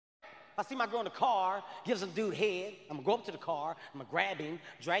If I see my girl in the car, give some dude head, I'm gonna go up to the car, I'm gonna grab him,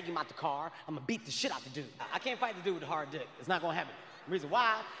 drag him out the car, I'm gonna beat the shit out the dude. I can't fight the dude with a hard dick. It's not gonna happen. The reason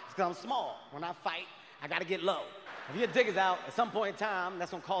why is because I'm small. When I fight, I gotta get low. If your dick is out, at some point in time,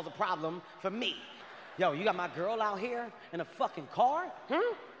 that's gonna cause a problem for me. Yo, you got my girl out here in a fucking car?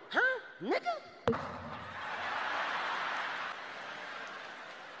 Huh? Nigga?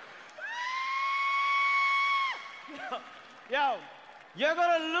 Yo, you're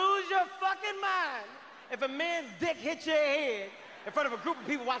gonna lose your fucking mind if a man's dick hits your head in front of a group of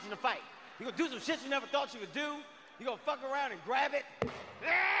people watching the fight. You're gonna do some shit you never thought you would do. You're gonna fuck around and grab it.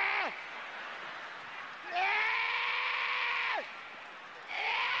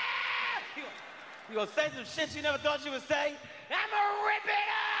 You're gonna say some shit you never thought you would say. I'm gonna rip it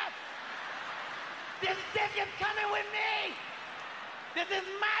up! This dick is coming with me! This is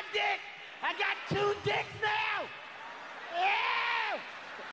my dick! I got 2 dicks now! Yeah!